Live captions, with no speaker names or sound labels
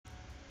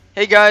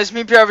Hey guys,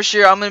 me Trevors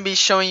here. I'm going to be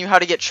showing you how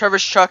to get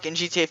Trevor's truck in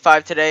GTA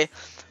 5 today.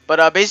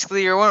 But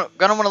basically, you're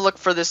going to want to look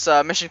for this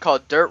mission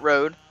called Dirt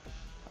Road.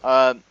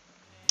 Uh,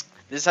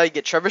 this is how you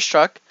get Trevor's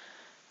truck.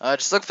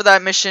 Just look for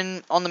that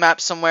mission on the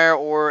map somewhere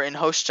or in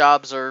host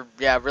jobs or,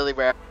 yeah, really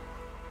rare.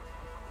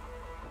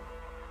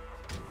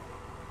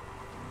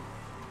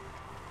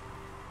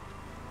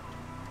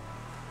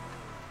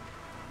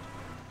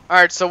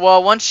 Alright, so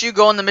once you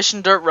go on the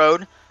mission Dirt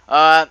Road,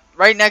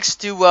 right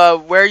next to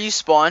where you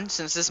spawn,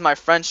 since this is my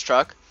friend's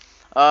truck,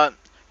 uh,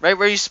 right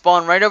where you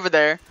spawn, right over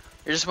there,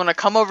 you just want to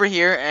come over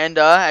here, and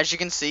as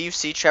you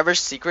see Trevor's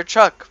secret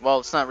truck. Well,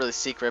 it's not really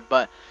secret,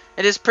 but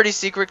it is pretty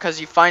secret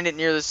because you find it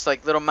near this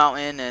like little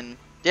mountain, and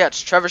yeah,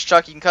 it's Trevor's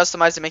truck. You can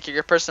customize it, make it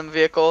your personal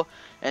vehicle,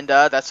 and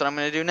that's what I'm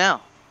going to do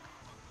now.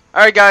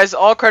 Alright guys,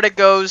 all credit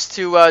goes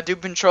to Doom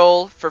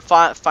Patrol for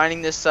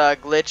finding this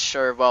glitch,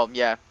 or well,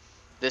 yeah,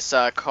 this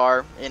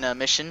car in a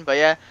mission, but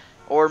yeah,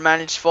 or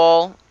Managed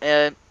Fall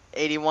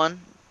 81,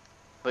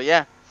 but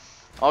yeah,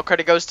 all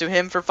credit goes to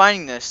him for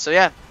finding this, so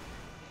yeah.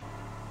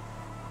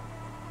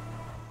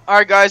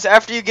 Alright guys,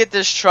 after you get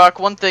this truck,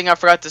 one thing I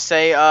forgot to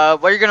say,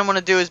 what you're going to want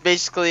to do is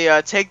basically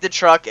take the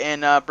truck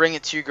and bring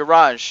it to your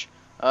garage,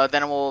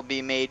 then it will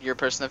be made your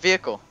personal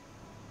vehicle.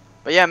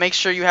 But yeah, make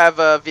sure you have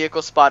a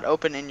vehicle spot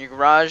open in your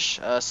garage,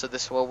 so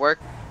this will work.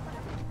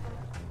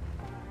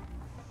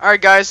 Alright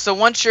guys, so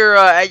once you're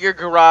at your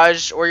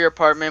garage or your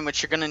apartment,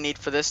 which you're going to need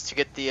for this to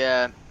get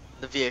the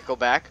vehicle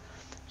back,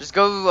 just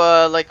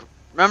go, like,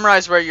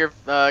 memorize where your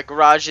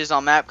garage is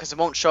on map, because it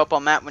won't show up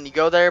on map when you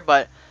go there,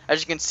 but as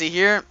you can see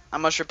here, I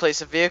must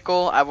replace a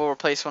vehicle. I will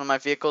replace one of my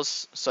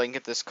vehicles so I can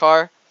get this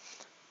car.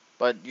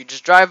 But you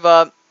just drive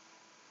up.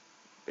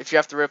 If you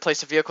have to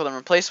replace a vehicle, then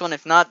replace one.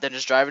 If not, then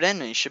just drive it in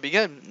and you should be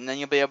good. And then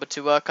you'll be able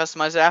to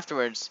customize it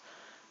afterwards.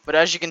 But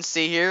as you can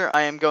see here,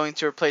 I am going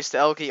to replace the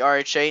Elky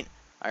RH8.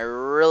 I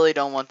really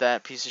don't want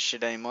that piece of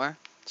shit anymore.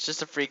 It's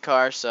just a free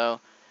car,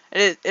 so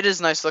it is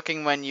nice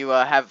looking when you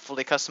have it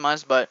fully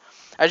customized. But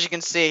as you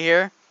can see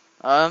here,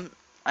 I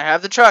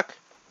have the truck.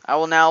 I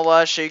will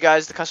now show you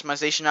guys the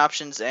customization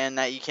options and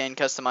that you can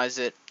customize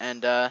it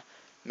and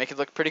make it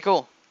look pretty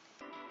cool.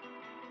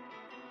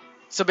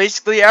 So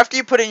basically, after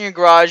you put it in your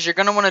garage, you're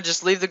going to want to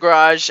just leave the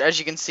garage, as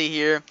you can see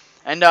here,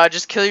 and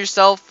just kill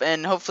yourself,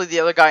 and hopefully the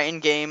other guy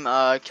in-game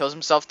kills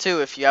himself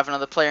too if you have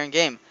another player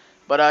in-game.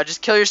 But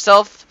just kill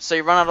yourself so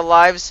you run out of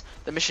lives,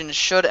 the mission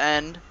should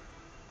end,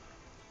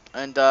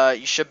 and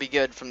you should be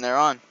good from there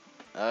on.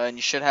 And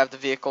you should have the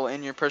vehicle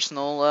in your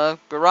personal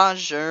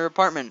garage or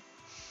apartment.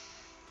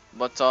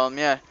 But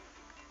yeah,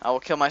 I will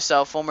kill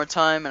myself one more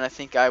time, and I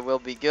think I will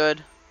be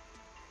good.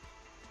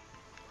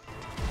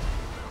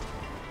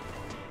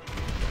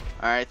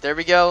 Alright, there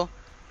we go.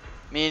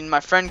 Me and my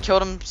friend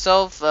killed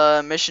himself.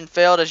 Mission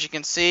failed, as you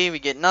can see. We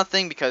get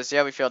nothing because,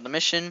 yeah, we failed the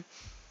mission.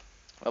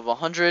 Level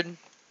 100.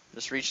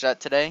 Just reached that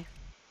today.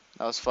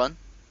 That was fun.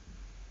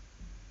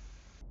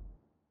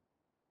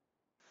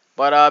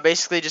 But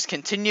basically, just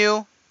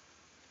continue.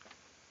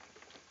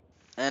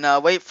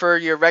 And wait for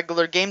your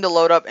regular game to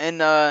load up.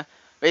 And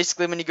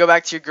basically, when you go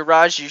back to your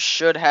garage, you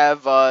should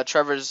have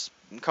Trevor's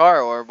car.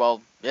 Or,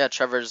 well, yeah,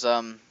 Trevor's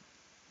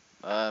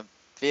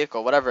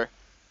vehicle, whatever.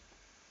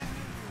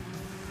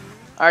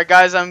 Alright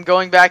guys, I'm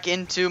going back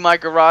into my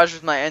garage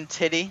with my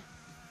entity,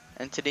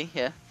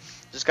 yeah.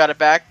 Just got it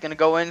back, gonna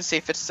go in and see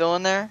if it's still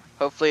in there.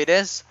 Hopefully it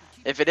is.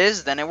 If it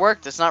is, then it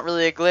worked. It's not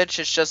really a glitch,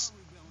 it's just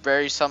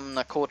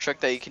a cool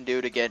trick that you can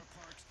do to get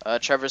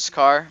Trevor's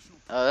car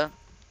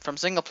from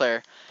single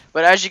player.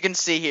 But as you can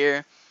see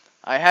here,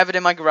 I have it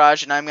in my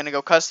garage and I'm gonna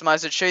go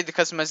customize it, show you the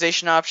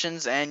customization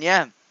options, and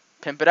yeah,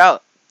 pimp it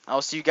out.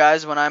 I'll see you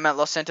guys when I'm at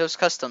Los Santos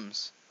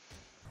Customs.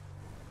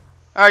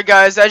 Alright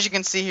guys, as you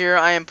can see here,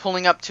 I am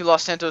pulling up to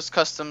Los Santos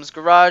Customs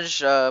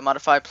garage,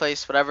 modified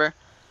place, whatever.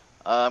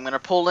 I'm going to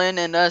pull in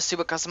and see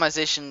what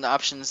customization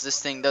options this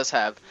thing does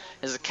have.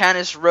 There's a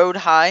Canis Road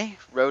High,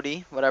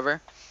 Roadie, whatever,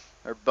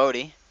 or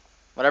Bodie,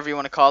 whatever you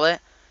want to call it.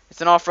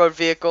 It's an off-road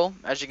vehicle,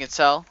 as you can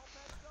tell.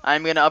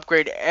 I'm going to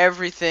upgrade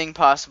everything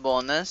possible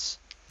in this.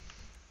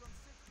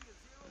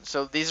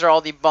 So these are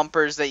all the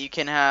bumpers that you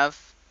can have.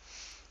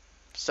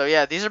 So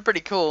yeah, these are pretty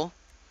cool.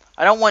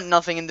 I don't want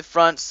nothing in the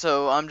front,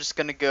 so I'm just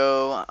going to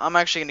go, I'm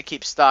actually going to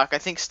keep stock. I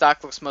think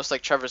stock looks most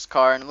like Trevor's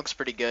car, and it looks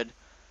pretty good.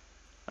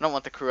 I don't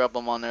want the crew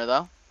emblem on there,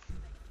 though.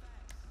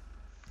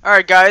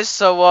 Alright, guys,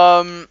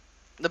 so,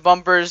 the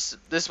bumpers,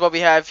 this is what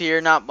we have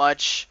here, not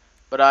much.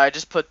 But I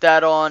just put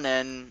that on,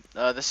 and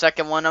the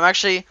second one, I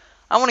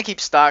want to keep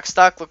stock.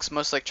 Stock looks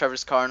most like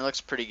Trevor's car, and it looks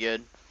pretty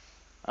good.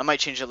 I might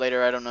change it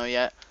later, I don't know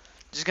yet.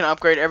 Just going to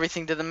upgrade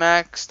everything to the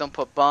max, don't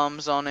put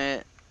bombs on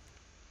it.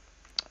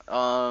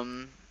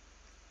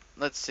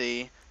 Let's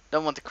see.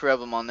 Don't want the crew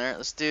emblem on there.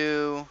 Let's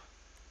do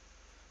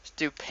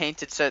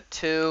painted set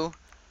 2.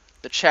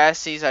 The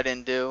chassis I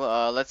didn't do.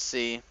 Let's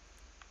see.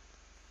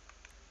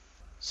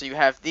 So you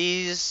have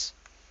these.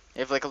 You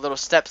have like a little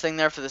step thing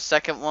there for the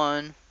second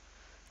one.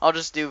 I'll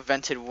just do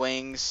vented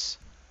wings.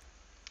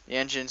 The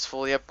engine's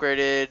fully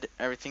upgraded.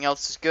 Everything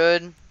else is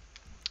good.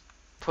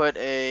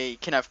 You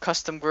can have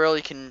custom grill.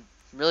 You can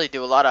really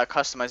do a lot of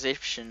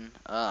customization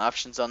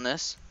options on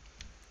this.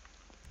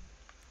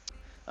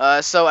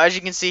 So as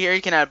you can see here,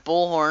 you can add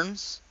bull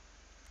horns,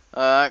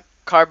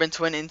 carbon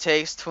twin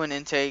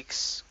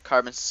intakes,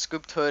 carbon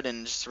scooped hood,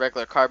 and just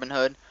regular carbon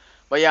hood.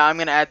 But yeah, I'm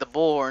gonna add the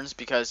bull horns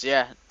because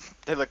yeah,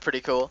 they look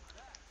pretty cool.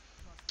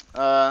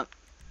 Not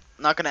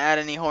gonna add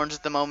any horns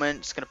at the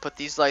moment. Just gonna put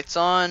these lights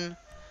on.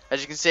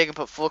 As you can see, I can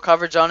put full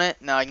coverage on it.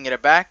 Now I can get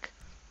it back.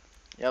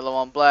 Yellow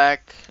on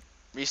black.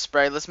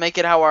 Respray. Let's make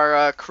it how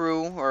our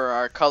crew or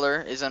our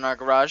color is in our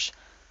garage.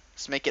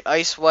 Let's make it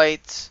ice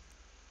white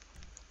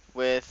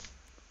with.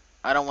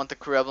 I don't want the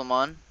crew emblem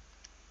on.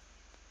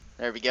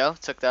 There we go.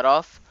 Took that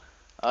off.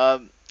 I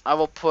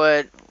will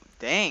put.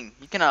 Dang,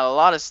 you can add a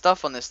lot of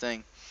stuff on this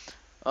thing.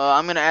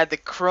 I'm gonna add the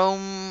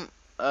chrome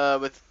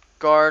with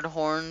guard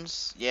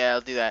horns. Yeah,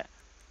 I'll do that.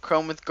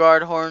 Chrome with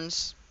guard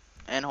horns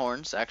and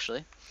horns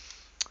actually.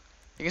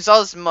 You can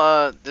sell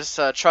this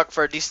truck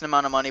for a decent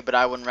amount of money, but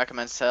I wouldn't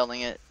recommend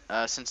selling it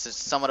since it's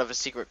somewhat of a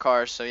secret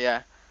car. So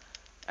yeah,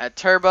 add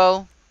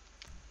turbo.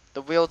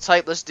 The wheel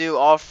type. Let's do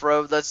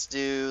off-road. Let's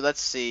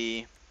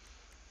see.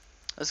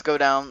 Let's go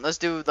down. Let's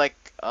do like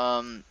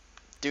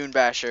Dune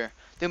Basher.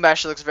 Dune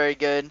Basher looks very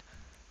good.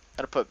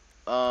 Gotta put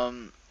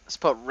let's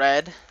put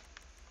red.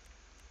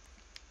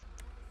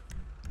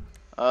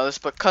 Let's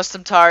put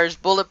custom tires,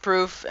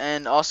 bulletproof,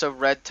 and also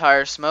red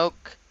tire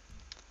smoke.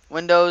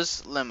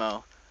 Windows,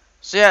 limo.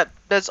 So yeah,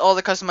 that's all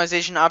the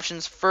customization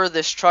options for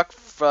this truck,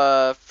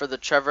 for the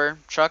Trevor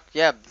truck.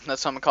 Yeah,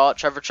 that's what I'm gonna call it,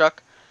 Trevor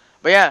truck.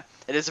 But yeah,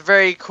 it is a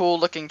very cool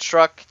looking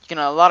truck. You can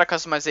add a lot of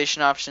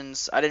customization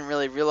options. I didn't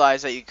really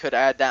realize that you could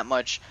add that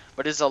much,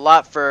 but it's a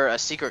lot for a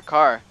secret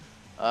car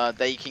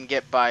that you can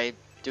get by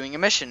doing a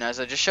mission, as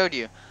I just showed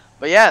you.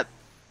 But yeah,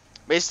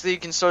 basically you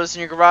can store this in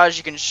your garage.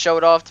 You can show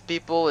it off to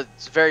people.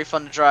 It's very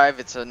fun to drive.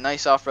 It's a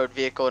nice off-road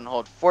vehicle and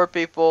hold 4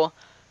 people.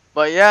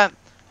 But yeah,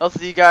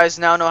 hopefully you guys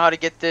now know how to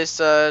get this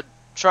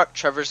truck,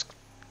 Trevor's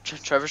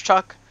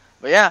truck.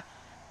 But yeah,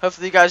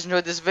 hopefully you guys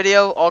enjoyed this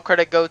video. All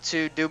credit go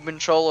to Doom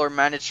Control or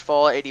Managed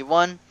Fall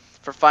 81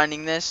 for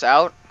finding this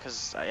out.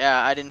 Because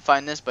yeah, I didn't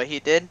find this, but he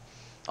did.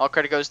 All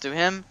credit goes to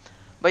him.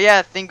 But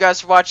yeah, thank you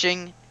guys for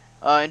watching.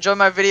 Enjoy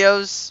my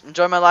videos,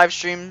 enjoy my live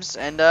streams,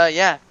 and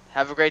yeah,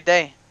 have a great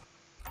day.